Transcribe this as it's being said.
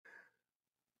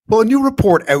Well, a new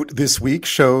report out this week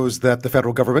shows that the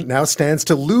federal government now stands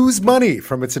to lose money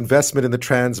from its investment in the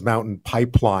Trans Mountain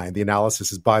Pipeline. The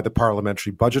analysis is by the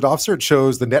Parliamentary Budget Officer. It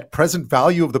shows the net present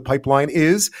value of the pipeline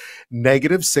is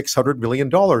negative $600 million,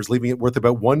 leaving it worth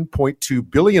about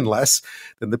 $1.2 billion less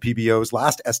than the PBO's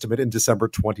last estimate in December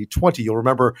 2020. You'll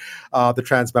remember the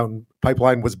Trans Mountain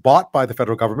Pipeline was bought by the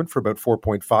federal government for about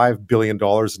 $4.5 billion in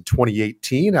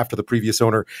 2018 after the previous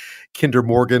owner, Kinder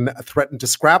Morgan, threatened to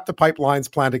scrap the pipeline's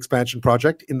planned expansion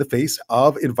project in the face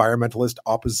of environmentalist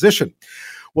opposition.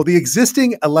 Well, the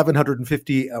existing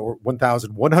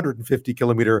 1,150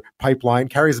 kilometer pipeline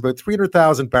carries about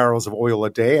 300,000 barrels of oil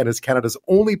a day and is Canada's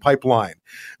only pipeline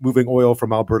moving oil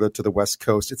from Alberta to the West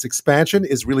Coast. Its expansion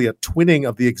is really a twinning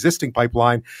of the existing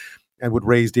pipeline and would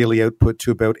raise daily output to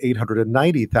about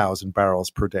 890,000 barrels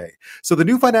per day. So the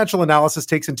new financial analysis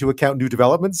takes into account new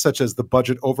developments, such as the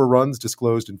budget overruns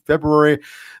disclosed in February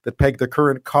that peg the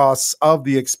current costs of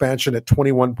the expansion at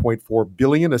 $21.4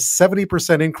 billion, a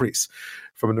 70% increase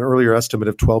from an earlier estimate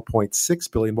of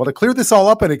 $12.6 billion. Well, to clear this all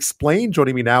up and explain,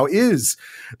 joining me now is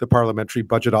the Parliamentary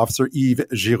Budget Officer, Yves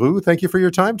Giroux. Thank you for your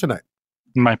time tonight.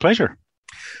 My pleasure.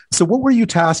 So what were you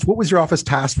tasked? What was your office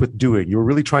tasked with doing? You were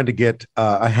really trying to get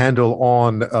a handle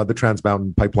on the Trans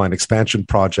Mountain Pipeline expansion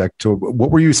project.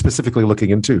 What were you specifically looking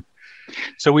into?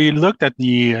 So we looked at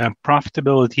the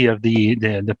profitability of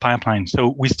the pipeline.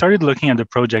 So we started looking at the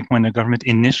project when the government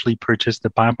initially purchased the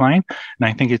pipeline, and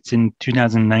I think it's in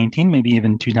 2019, maybe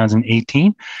even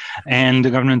 2018. And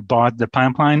the government bought the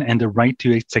pipeline and the right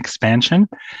to its expansion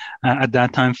at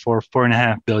that time for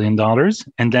 $4.5 billion.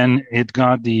 And then it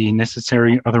got the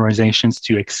necessary authorizations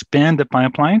to expand the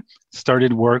pipeline,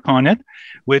 started work on it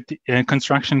with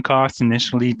construction costs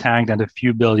initially tagged at a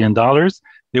few $billion.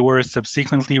 They were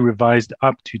subsequently revised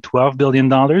up to $12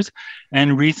 billion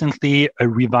and recently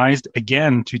revised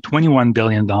again to $21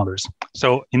 billion.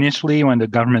 So initially, when the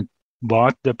government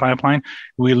bought the pipeline,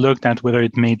 we looked at whether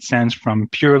it made sense from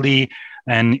purely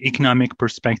an economic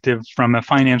perspective, from a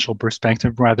financial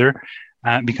perspective, rather,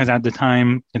 because at the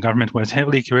time, the government was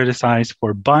heavily criticized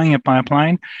for buying a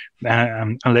pipeline,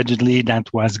 allegedly that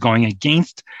was going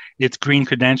against its green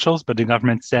credentials. But the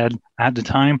government said at the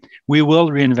time, we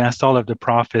will reinvest all of the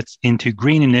profits into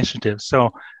green initiatives.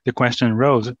 So the question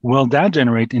arose, will that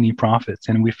generate any profits?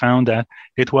 And we found that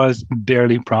it was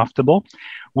barely profitable.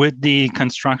 With the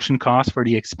construction costs for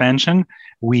the expansion,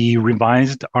 we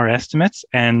revised our estimates,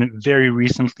 and very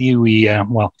recently,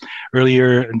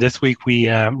 earlier this week, we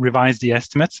revised the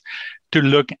estimates to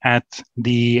look at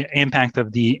the impact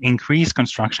of the increased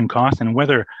construction costs and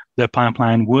whether the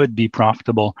pipeline would be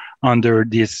profitable under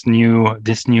this new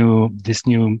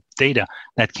data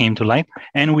that came to light.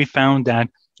 And we found that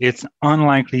it's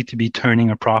unlikely to be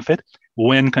turning a profit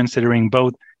when considering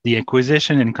both the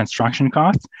acquisition and construction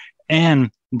costs and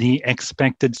the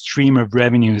expected stream of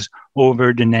revenues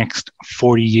over the next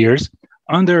 40 years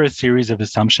under a series of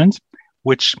assumptions,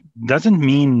 which doesn't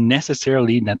mean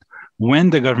necessarily that when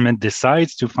the government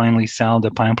decides to finally sell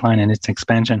the pipeline and its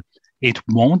expansion, it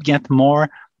won't get more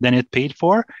than it paid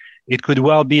for. It could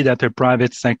well be that a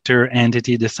private sector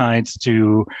entity decides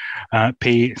to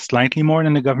pay slightly more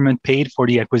than the government paid for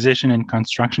the acquisition and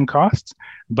construction costs.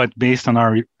 But based on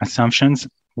our assumptions,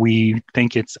 we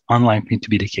think it's unlikely to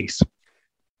be the case.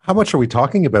 How much are we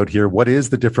talking about here? What is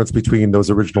the difference between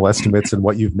those original estimates and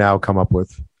what you've now come up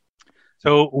with?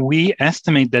 So we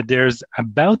estimate that there's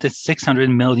about a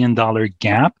 $600 million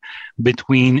gap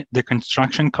between the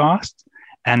construction costs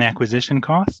and acquisition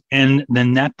costs and the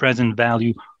net present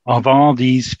value of all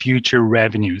these future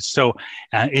revenues. So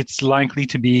it's likely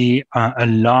to be a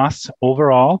loss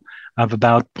overall of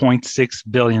about $0.6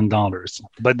 billion.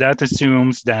 But that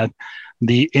assumes that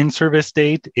the in-service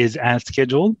date is as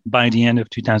scheduled by the end of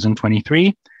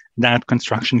 2023, that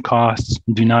construction costs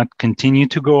do not continue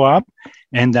to go up,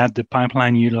 and that the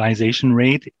pipeline utilization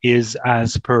rate is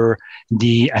as per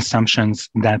the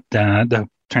assumptions that the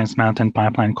Trans Mountain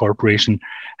Pipeline Corporation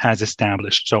has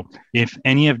established. So if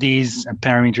any of these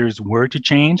parameters were to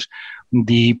change,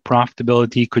 the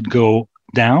profitability could go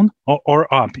down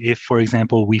or up if, for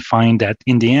example, we find that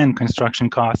in the end, construction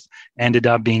costs ended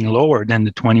up being lower than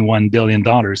the $21 billion,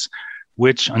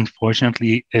 which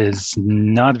unfortunately is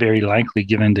not very likely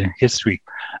given the history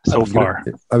so far.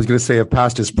 I was going to say, if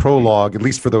past is prologue, at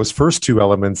least for those first two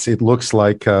elements, it looks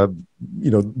like, that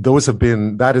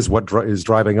is what is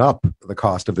driving up the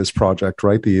cost of this project,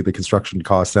 right? The construction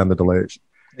costs and the delays.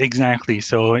 Exactly.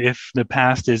 So if the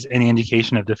past is any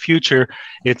indication of the future,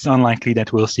 it's unlikely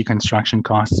that we'll see construction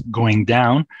costs going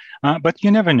down. But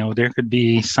you never know. There could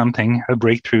be something, a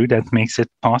breakthrough that makes it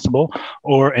possible,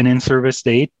 or an in-service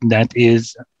date that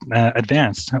is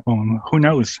advanced. Who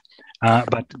knows?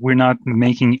 But we're not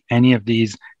making any of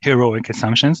these heroic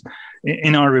assumptions.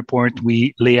 In our report,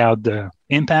 we lay out the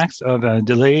impacts of a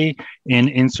delay in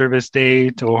in-service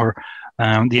date or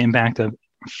the impact of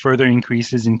further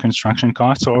increases in construction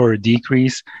costs or a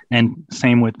decrease, and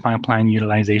same with pipeline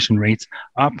utilization rates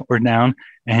up or down.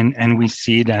 And we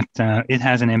see that it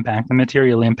has an impact, a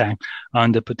material impact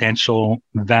on the potential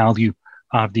value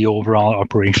of the overall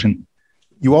operation.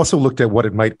 You also looked at what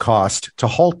it might cost to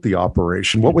halt the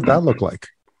operation. What would that look like?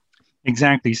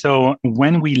 Exactly. So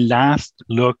when we last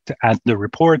looked at the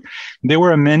report, there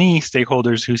were many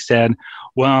stakeholders who said,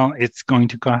 well, it's going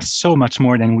to cost so much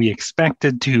more than we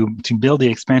expected to build the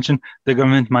expansion. The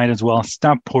government might as well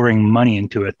stop pouring money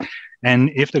into it.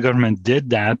 And if the government did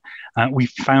that, we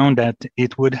found that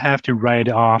it would have to write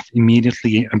off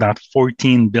immediately about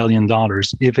 $14 billion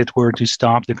if it were to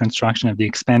stop the construction of the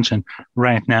expansion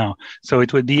right now. So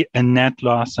it would be a net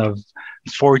loss of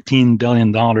 $14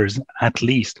 billion at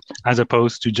least, as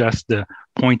opposed to just the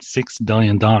 $0.6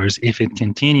 billion if it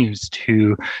continues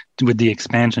with the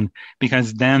expansion,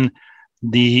 because then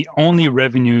the only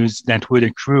revenues that would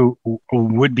accrue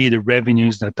would be the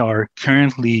revenues that are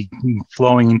currently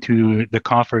flowing into the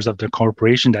coffers of the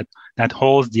corporation that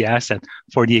holds the asset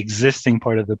for the existing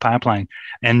part of the pipeline,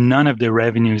 and none of the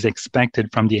revenues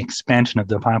expected from the expansion of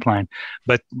the pipeline.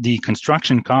 But the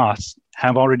construction costs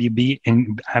have already been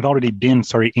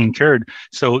incurred.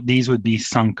 So these would be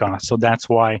sunk costs. So that's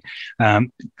why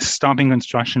stopping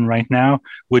construction right now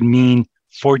would mean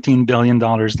 $14 billion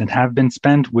that have been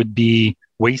spent would be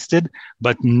wasted,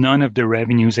 but none of the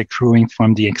revenues accruing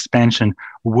from the expansion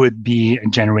would be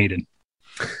generated.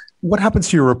 What happens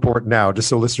to your report now? Just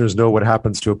so listeners know what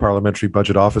happens to a Parliamentary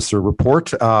Budget Officer report.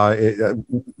 Who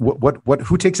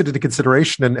takes it into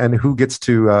consideration, and who gets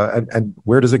to and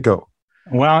where does it go?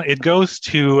 Well, it goes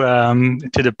to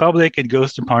the public. It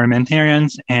goes to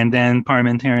parliamentarians, and then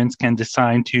parliamentarians can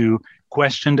decide to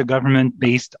question the government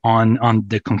based on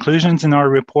the conclusions in our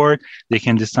report. They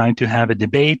can decide to have a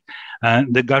debate.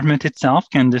 The government itself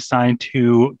can decide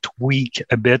to tweak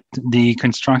a bit the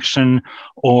construction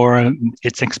or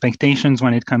its expectations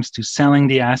when it comes to selling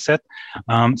the asset.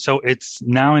 So it's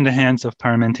now in the hands of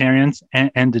parliamentarians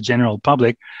and the general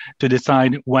public to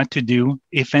decide what to do,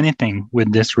 if anything,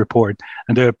 with this report.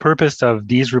 And the purpose of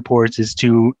these reports is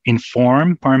to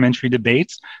inform parliamentary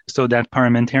debates so that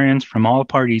parliamentarians from all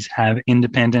parties have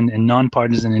independent and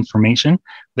nonpartisan information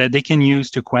that they can use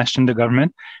to question the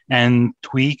government and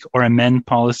tweak or amend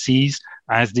policies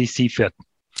as they see fit.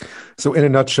 So in a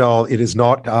nutshell, it is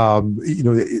not,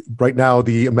 right now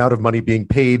the amount of money being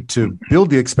paid to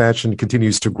build the expansion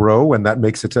continues to grow, and that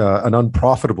makes it an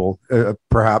unprofitable,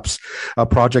 perhaps,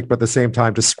 project, but at the same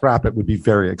time, to scrap it would be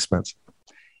very expensive.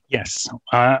 Yes.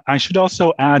 I should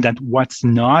also add that what's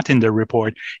not in the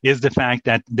report is the fact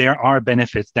that there are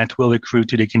benefits that will accrue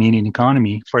to the Canadian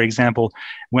economy. For example,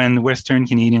 when Western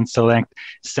Canadian Select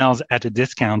sells at a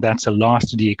discount, that's a loss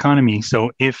to the economy.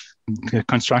 So if the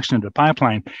construction of the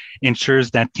pipeline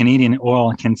ensures that Canadian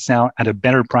oil can sell at a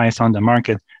better price on the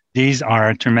market, these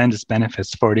are tremendous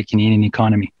benefits for the Canadian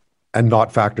economy. And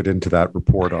not factored into that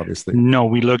report, obviously. No,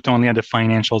 we looked only at the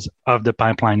financials of the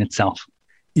pipeline itself.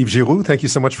 Yves Giroux, thank you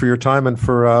so much for your time and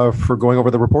for going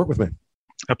over the report with me.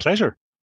 A pleasure.